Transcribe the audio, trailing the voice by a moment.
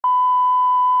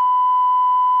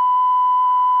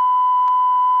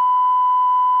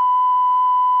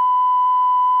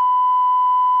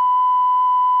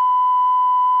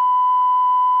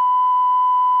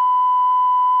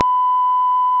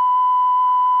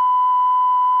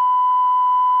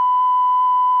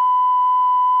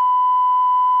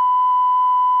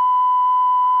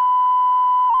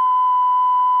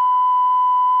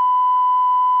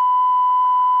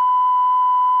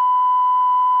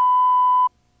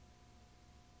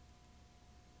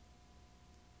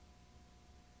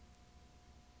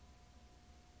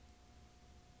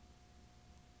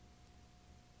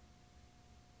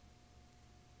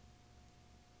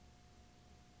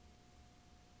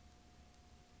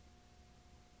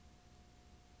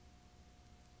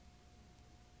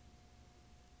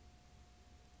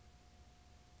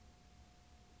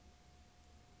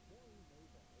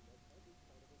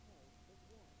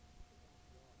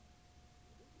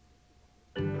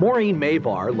Maureen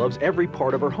Mavar loves every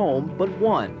part of her home but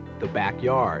one, the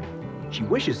backyard. She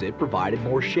wishes it provided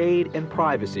more shade and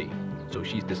privacy, so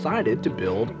she's decided to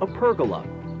build a pergola.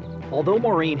 Although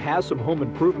Maureen has some home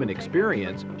improvement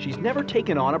experience, she's never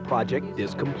taken on a project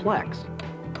this complex.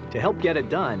 To help get it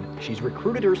done, she's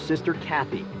recruited her sister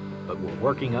Kathy. But will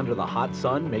working under the hot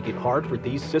sun make it hard for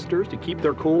these sisters to keep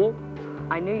their cool?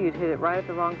 I knew you'd hit it right at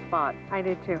the wrong spot. I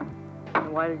did too.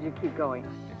 And why did you keep going?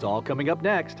 It's all coming up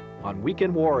next on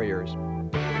Weekend Warriors.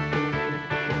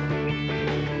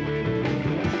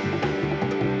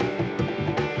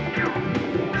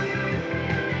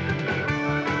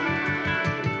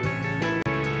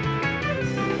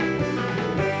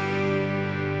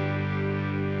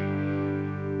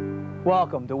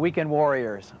 Welcome to Weekend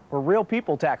Warriors, where real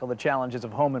people tackle the challenges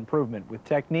of home improvement with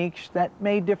techniques that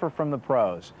may differ from the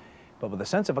pros, but with a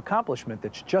sense of accomplishment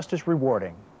that's just as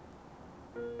rewarding.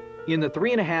 In the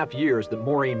 3.5 years that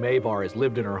Maureen Mavar has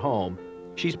lived in her home,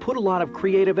 she's put a lot of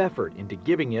creative effort into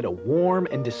giving it a warm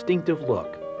and distinctive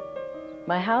look.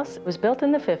 My house was built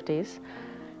in the 50s,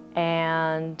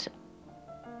 and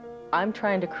I'm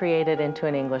trying to create it into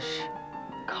an English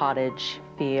cottage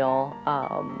feel,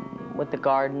 with the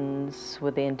gardens,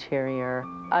 with the interior.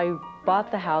 I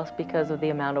bought the house because of the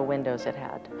amount of windows it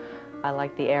had. I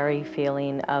like the airy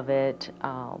feeling of it,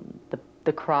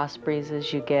 the cross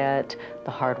breezes you get, the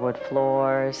hardwood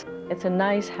floors. It's a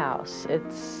nice house. It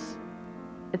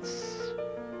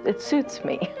suits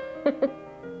me.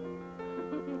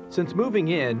 Since moving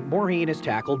in, Maureen has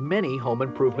tackled many home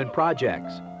improvement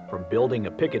projects, from building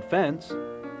a picket fence,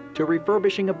 to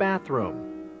refurbishing a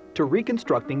bathroom, to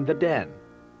reconstructing the den.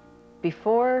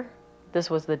 Before this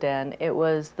was the den, it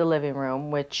was the living room,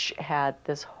 which had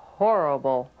this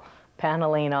horrible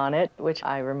paneling on it, which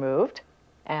I removed.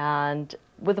 And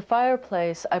with the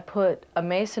fireplace, I put a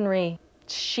masonry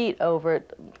sheet over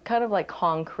it, kind of like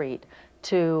concrete,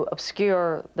 to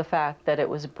obscure the fact that it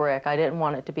was brick. I didn't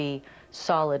want it to be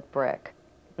solid brick.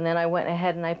 And then I went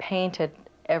ahead and I painted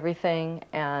everything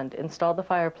and installed the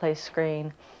fireplace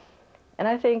screen. And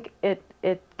I think it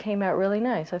came out really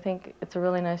nice. I think it's a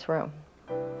really nice room.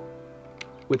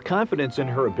 With confidence in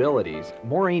her abilities,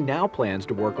 Maureen now plans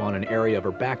to work on an area of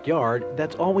her backyard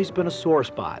that's always been a sore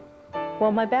spot.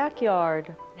 Well, my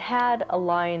backyard had a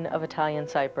line of Italian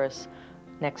cypress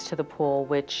next to the pool,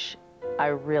 which I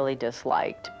really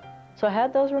disliked. So I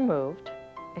had those removed,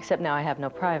 except now I have no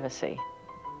privacy.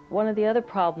 One of the other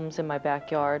problems in my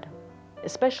backyard,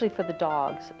 especially for the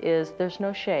dogs, is there's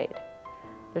no shade.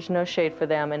 There's no shade for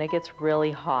them, and it gets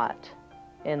really hot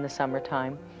in the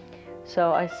summertime.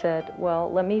 So I said,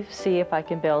 well, let me see if I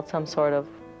can build some sort of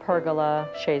pergola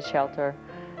shade shelter.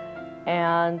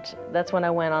 And that's when I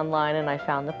went online and I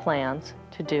found the plans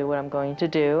to do what I'm going to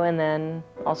do, and then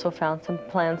also found some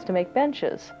plans to make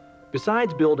benches.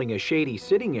 Besides building a shady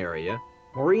sitting area,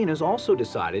 Maureen has also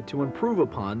decided to improve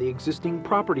upon the existing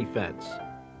property fence.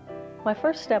 My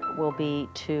first step will be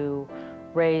to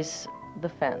raise the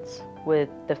fence with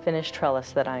the finished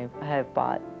trellis that I have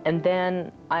bought. And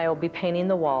then I'll be painting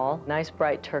the wall, nice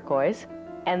bright turquoise.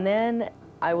 And then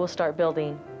I will start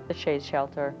building the shade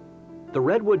shelter. The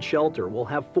redwood shelter will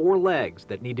have 4 legs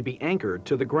that need to be anchored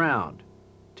to the ground.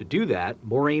 To do that,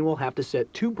 Maureen will have to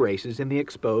set 2 braces in the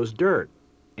exposed dirt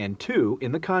and 2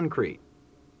 in the concrete.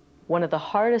 One of the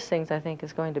hardest things I think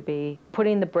is going to be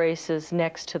putting the braces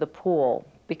next to the pool,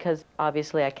 because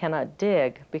obviously I cannot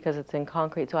dig because it's in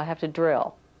concrete, so I have to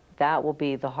drill. That will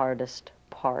be the hardest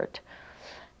part.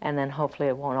 And then hopefully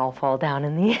it won't all fall down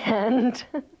in the end.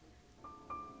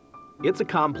 It's a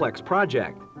complex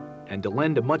project, and to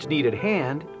lend a much-needed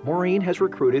hand, Maureen has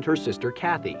recruited her sister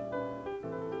Kathy.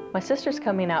 My sister's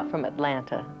coming out from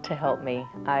Atlanta to help me.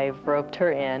 I've roped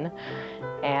her in,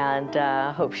 and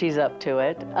hope she's up to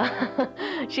it.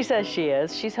 She says she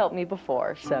is. She's helped me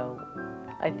before, so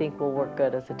I think we'll work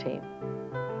good as a team.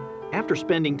 After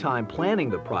spending time planning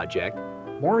the project,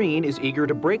 Maureen is eager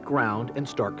to break ground and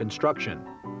start construction.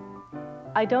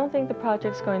 I don't think the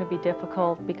project's going to be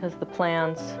difficult because the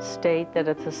plans state that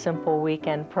it's a simple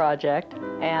weekend project,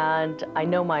 and I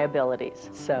know my abilities,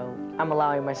 so I'm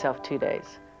allowing myself 2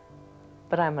 days.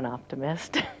 But I'm an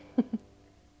optimist.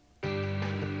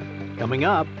 Coming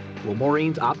up, will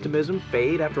Maureen's optimism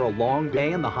fade after a long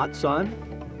day in the hot sun?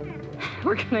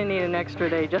 We're gonna need an extra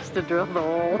day just to drill the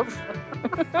holes.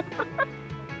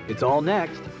 It's all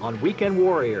next on Weekend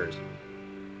Warriors.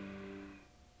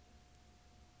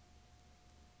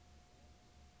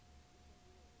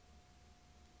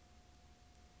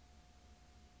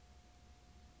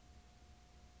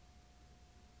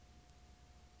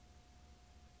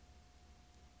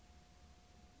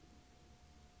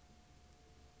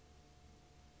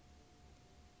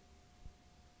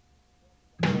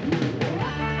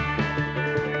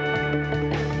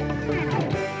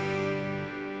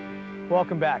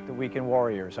 Welcome back to Weekend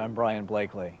Warriors. I'm Brian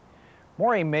Blakely.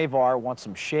 Maureen Mavar wants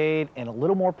some shade and a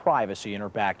little more privacy in her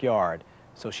backyard,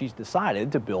 so she's decided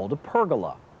to build a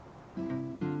pergola.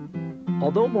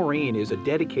 Although Maureen is a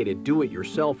dedicated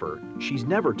do-it-yourselfer, she's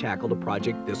never tackled a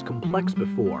project this complex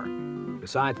before.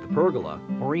 Besides the pergola,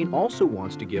 Maureen also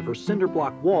wants to give her cinder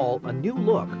block wall a new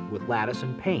look with lattice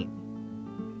and paint.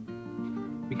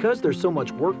 Because there's so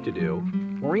much work to do,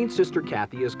 Maureen's sister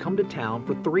Kathy has come to town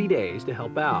for 3 days to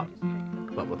help out.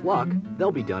 But with luck, they'll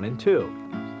be done in 2.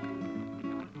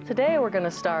 Today we're going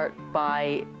to start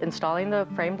by installing the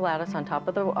framed lattice on top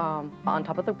of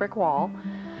the brick wall.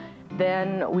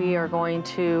 Then we are going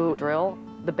to drill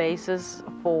the bases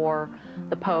for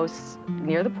the posts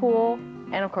near the pool,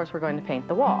 and of course we're going to paint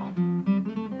the wall.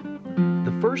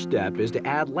 The first step is to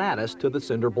add lattice to the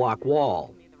cinder block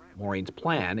wall. Maureen's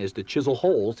plan is to chisel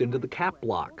holes into the cap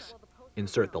blocks,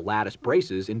 insert the lattice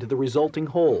braces into the resulting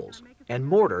holes, and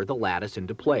mortar the lattice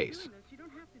into place.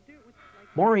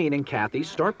 Maureen and Kathy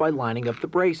start by lining up the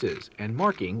braces and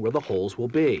marking where the holes will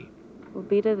be. We'll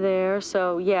be to there,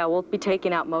 so yeah, we'll be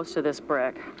taking out most of this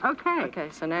brick. Okay. Okay,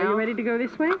 so now... Are you ready to go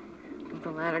this way? Put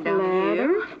the ladder down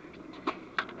here.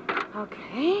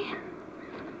 Okay.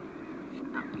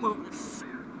 Move this.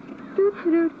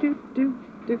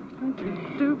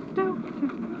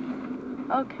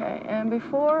 Okay, and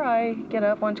before I get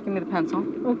up, why don't you give me the pencil?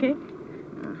 Okay.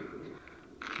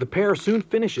 The pair soon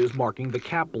finishes marking the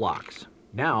cap blocks.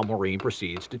 Now Maureen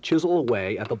proceeds to chisel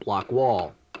away at the block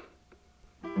wall.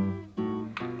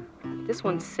 This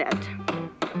one's set.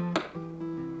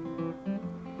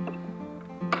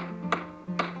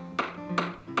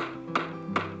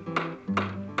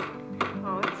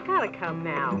 Oh, it's gotta come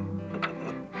now.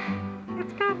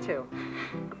 It's got to.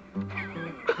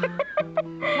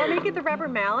 Want me to get the rubber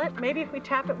mallet? Maybe if we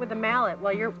tap it with the mallet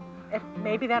while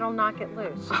maybe that'll knock it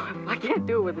loose. I can't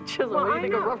do it with a chisel. Well, What do you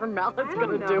think a know. rubber mallet's I going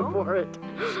to don't do know. for it?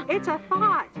 It's a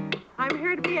thought. I'm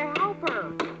here to be a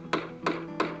helper.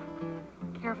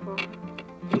 Careful.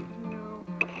 No.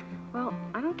 Well,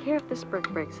 I don't care if this brick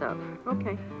breaks up.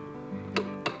 Okay.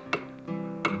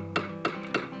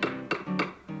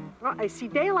 Well, I see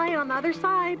daylight on the other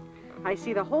side. I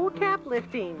see the whole cap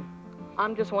lifting.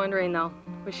 I'm just wondering, though,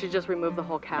 we should just remove the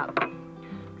whole cap.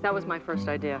 That was my first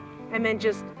idea. And then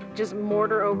just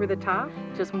mortar over the top.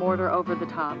 Just mortar over the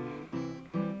top.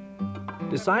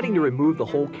 Deciding to remove the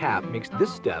whole cap makes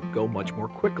this step go much more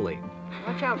quickly.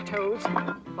 Watch out, toes.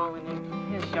 Falling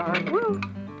in his yard. Woo.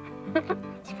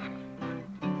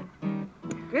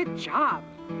 Good job.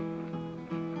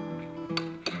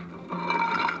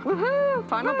 Woohoo!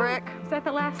 Final brick. Is that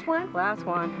the last one? Last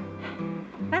one.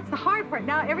 That's the hard part.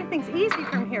 Now everything's easy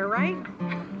from here, right?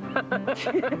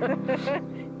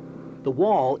 The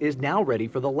wall is now ready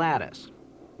for the lattice.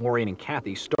 Maureen and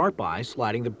Kathy start by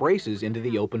sliding the braces into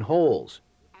the open holes.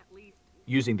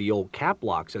 Using the old cap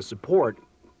blocks as support,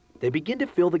 they begin to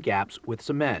fill the gaps with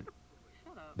cement.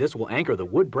 This will anchor the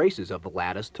wood braces of the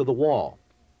lattice to the wall.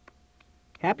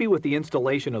 Happy with the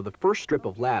installation of the first strip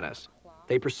of lattice,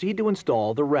 they proceed to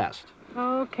install the rest.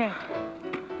 Okay.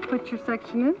 Put your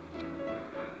section in.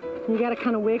 You got to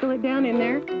kind of wiggle it down in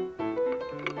there.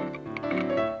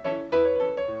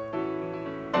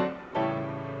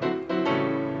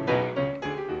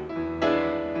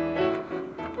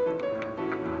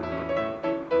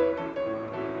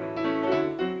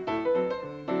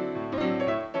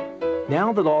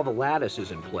 Now that all the lattice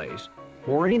is in place,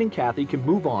 Maureen and Kathy can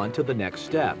move on to the next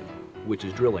step, which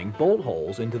is drilling bolt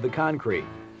holes into the concrete.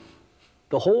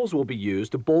 The holes will be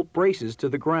used to bolt braces to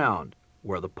the ground,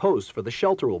 where the posts for the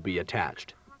shelter will be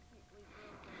attached.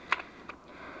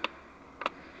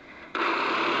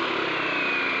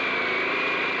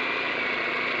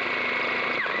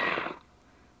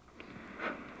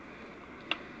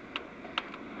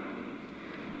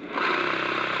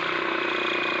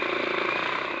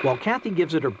 While Kathy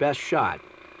gives it her best shot,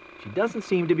 she doesn't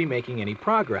seem to be making any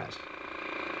progress.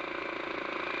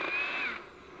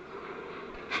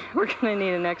 We're going to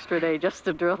need an extra day just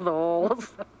to drill the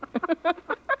holes.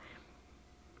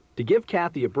 To give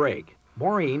Kathy a break,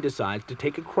 Maureen decides to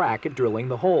take a crack at drilling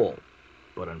the hole.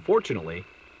 But unfortunately,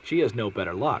 she has no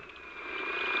better luck.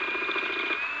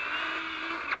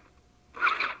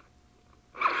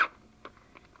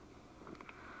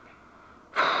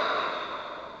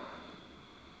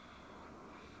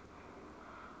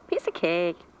 Piece of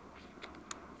cake.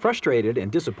 Frustrated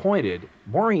and disappointed,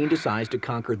 Maureen decides to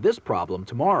conquer this problem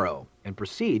tomorrow and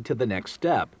proceed to the next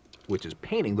step, which is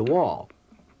painting the wall.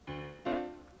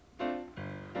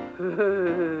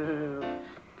 Ooh,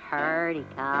 Party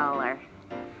color.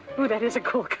 ooh, that is a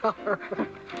cool color.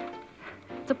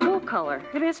 It's a pool color.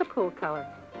 It is a cool color.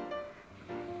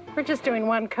 We're just doing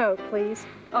one coat, please.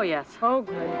 Oh, yes. Oh,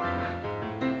 good.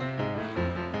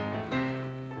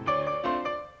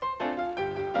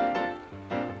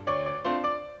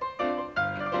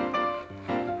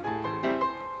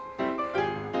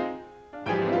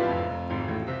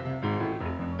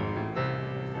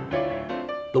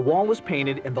 The wall is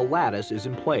painted and the lattice is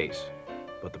in place.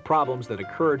 But the problems that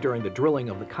occurred during the drilling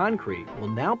of the concrete will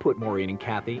now put Maureen and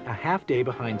Kathy a half day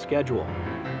behind schedule.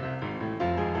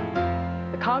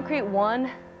 The concrete won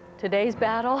today's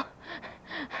battle.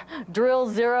 Drill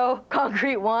 0,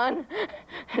 concrete 1.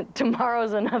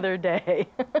 Tomorrow's another day.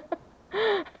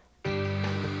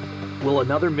 Will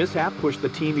another mishap push the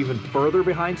team even further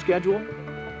behind schedule?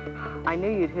 I knew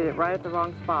you'd hit it right at the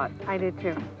wrong spot. I did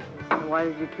too. And why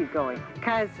did you keep going?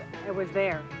 Because it was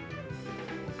there.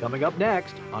 Coming up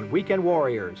next on Weekend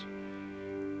Warriors.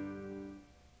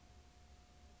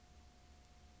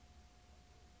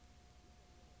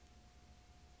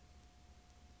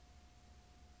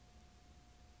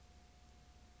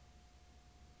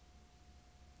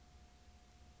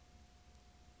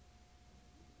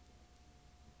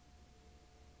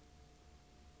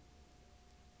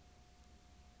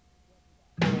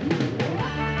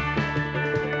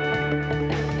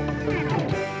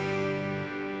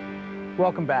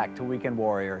 Welcome back to Weekend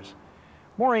Warriors.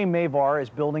 Maureen Mavar is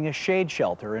building a shade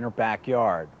shelter in her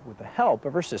backyard with the help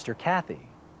of her sister Kathy.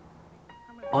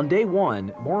 On day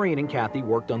one, Maureen and Kathy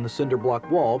worked on the cinder block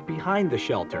wall behind the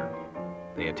shelter.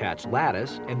 They attached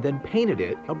lattice and then painted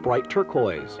it a bright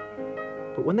turquoise.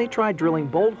 But when they tried drilling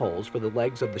bolt holes for the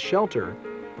legs of the shelter,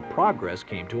 the progress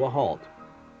came to a halt.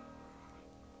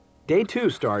 Day two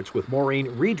starts with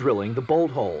Maureen re-drilling the bolt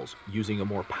holes using a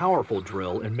more powerful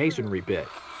drill and masonry bit.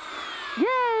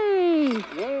 Yay!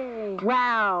 Yay!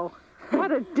 Wow.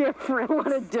 What a difference.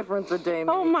 What a difference a day makes.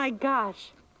 Oh my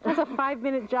gosh. That's a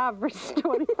 5-minute job versus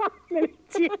 25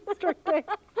 minutes yesterday.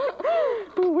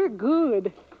 But we're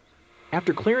good.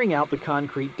 After clearing out the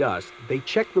concrete dust, they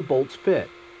check the bolts fit.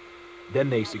 Then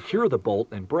they secure the bolt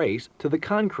and brace to the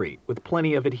concrete with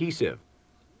plenty of adhesive.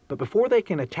 But before they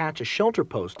can attach a shelter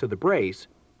post to the brace,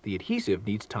 the adhesive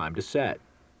needs time to set.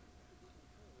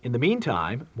 In the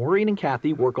meantime, Maureen and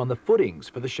Kathy work on the footings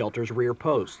for the shelter's rear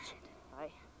posts.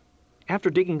 After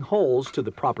digging holes to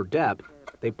the proper depth,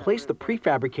 they place the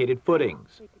prefabricated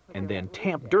footings and then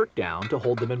tamp dirt down to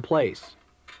hold them in place.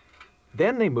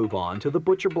 Then they move on to the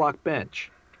butcher block bench.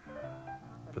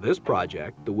 For this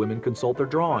project, the women consult their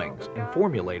drawings and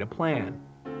formulate a plan.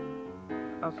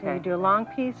 So you do a long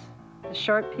piece, the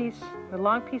short piece, the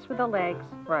long piece with the legs,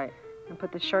 Right. and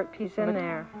put the short piece in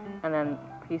there. And then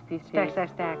piece. Stack, stack,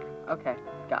 stack. Okay,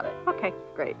 got it. Okay.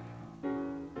 Great.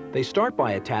 They start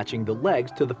by attaching the legs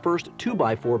to the first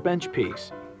 2x4 bench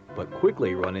piece, but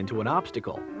quickly run into an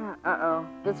obstacle. Uh-oh.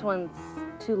 This one's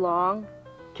too long.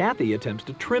 Kathy attempts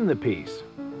to trim the piece,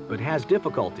 but has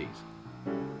difficulties.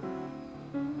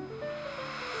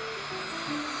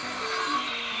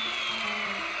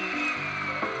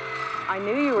 I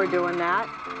knew you were doing that.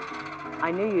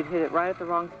 I knew you'd hit it right at the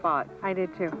wrong spot. I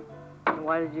did too. And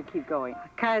why did you keep going?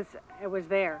 Because it was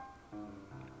there.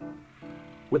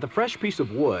 With a fresh piece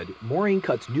of wood, Maureen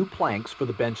cuts new planks for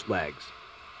the bench legs.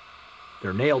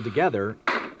 They're nailed together,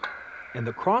 and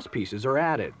the cross pieces are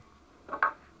added.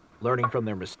 Learning from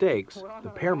their mistakes, the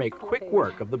pair make quick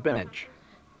work of the bench.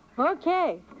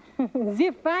 Okay.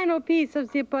 The final piece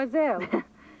of the puzzle.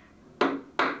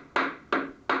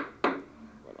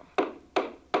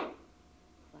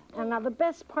 And now the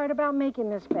best part about making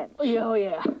this bench. Oh,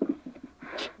 yeah.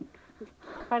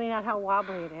 Finding out how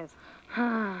wobbly it is.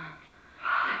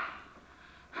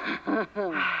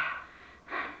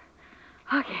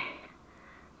 Okay.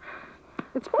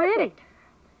 It's pretty.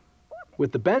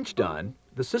 With the bench done,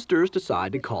 the sisters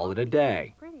decide to call it a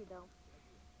day. Pretty though.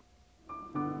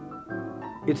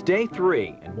 It's day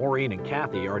 3, and Maureen and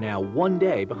Kathy are now 1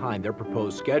 day behind their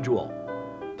proposed schedule.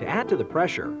 To add to the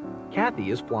pressure,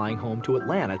 Kathy is flying home to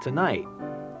Atlanta tonight.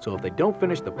 So if they don't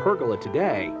finish the pergola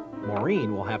today,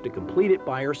 Maureen will have to complete it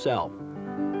by herself.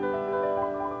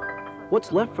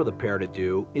 What's left for the pair to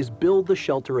do is build the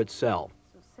shelter itself.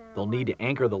 They'll need to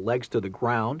anchor the legs to the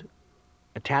ground,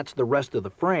 attach the rest of the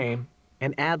frame,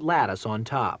 and add lattice on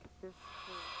top.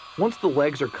 Once the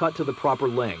legs are cut to the proper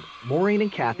length, Maureen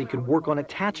and Kathy can work on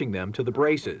attaching them to the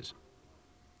braces.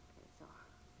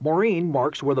 Maureen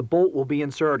marks where the bolt will be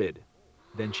inserted.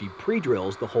 Then she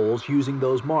pre-drills the holes using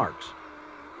those marks.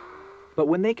 But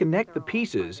when they connect the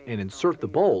pieces and insert the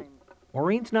bolt,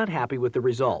 Maureen's not happy with the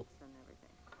result.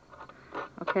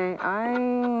 Okay,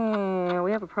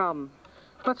 we have a problem.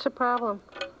 What's the problem?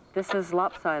 This is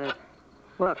lopsided.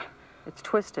 Look, it's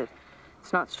twisted.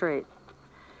 It's not straight.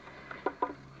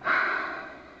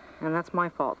 And that's my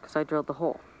fault, because I drilled the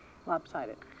hole.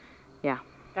 Lopsided. Yeah.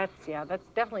 That's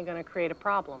definitely going to create a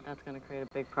problem. That's going to create a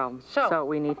big problem. So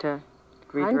we need to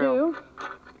re-drill. Undo.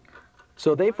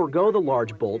 So they forgo the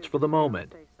large bolts for the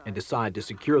moment and decide to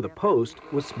secure the post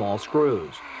with small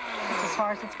screws. That's as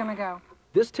far as it's going to go.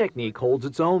 This technique holds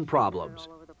its own problems,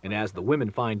 and as the women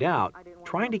find out,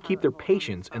 trying to keep their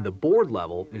patience and the board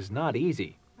level is not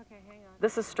easy. Okay, hang on.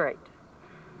 This is straight.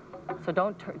 So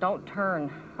don't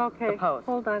turn Okay, the post.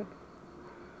 hold on.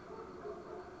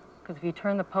 Because if you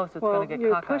turn the post, it's Well, going to get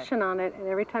you're cockeyed. pushing on it, and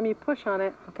every time you push on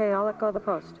it, Okay, I'll let go of the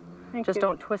post. Just you.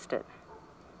 don't twist it.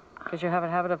 Because you have a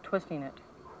habit of twisting it.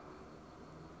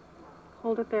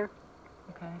 Hold it there.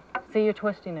 Okay. See, you're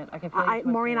twisting it. I can feel you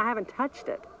twisting Maureen, it. I haven't touched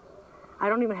it. I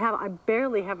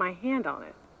barely have my hand on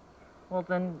it. Well,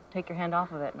 then take your hand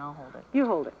off of it and I'll hold it. You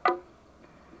hold it.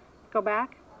 Go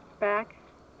back, back,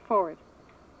 forward,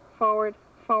 forward,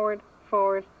 forward,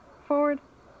 forward, forward,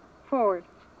 forward.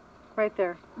 Right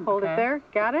there. Hold it Okay. there.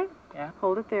 Got it? Yeah.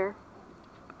 Hold it there.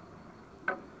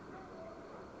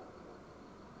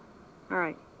 All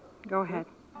right. Go ahead.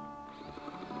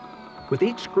 With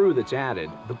each screw that's added,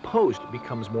 the post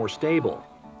becomes more stable,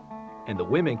 and the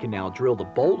women can now drill the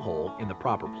bolt hole in the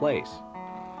proper place.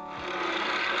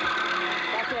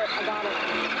 That's it. I got it.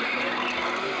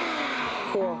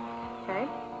 Cool. Okay.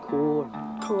 Cool.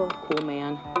 Cool. Cool,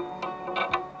 man.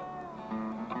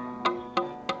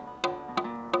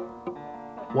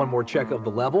 One more check of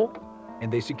the level,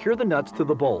 and they secure the nuts to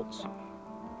the bolts.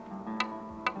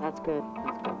 That's good.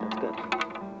 That's good. That's good.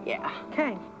 Yeah.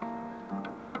 Okay.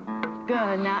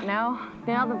 Good. Now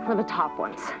for the top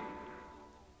ones.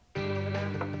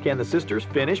 Can the sisters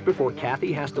finish before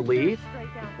Kathy has to leave?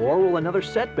 Or will another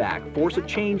setback force a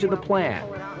change in the plan?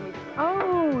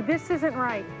 Oh, this isn't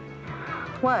right.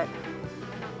 What?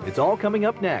 It's all coming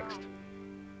up next.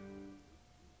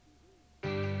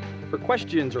 For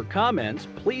questions or comments,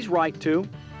 please write to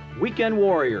Weekend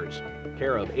Warriors,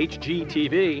 care of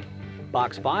HGTV,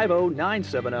 Box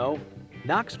 50970,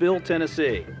 Knoxville,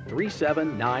 Tennessee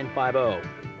 37950.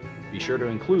 Be sure to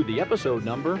include the episode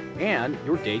number and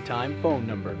your daytime phone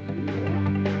number.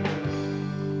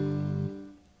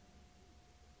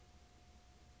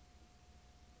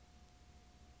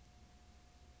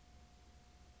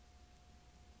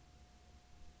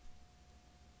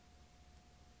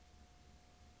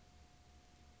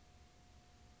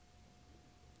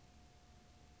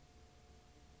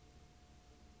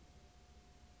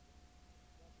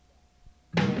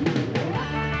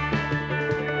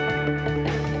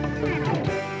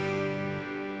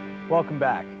 Welcome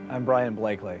back. I'm Brian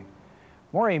Blakely.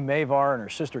 Maureen Mavar and her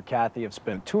sister Kathy have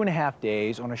spent 2.5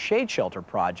 days on a shade shelter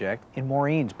project in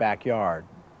Maureen's backyard.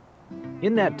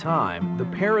 In that time, the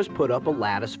pair has put up a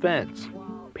lattice fence,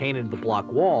 painted the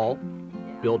block wall,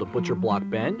 built a butcher block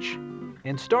bench,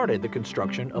 and started the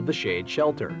construction of the shade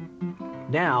shelter.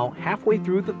 Now, halfway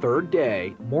through the third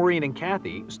day, Maureen and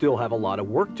Kathy still have a lot of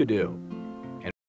work to do.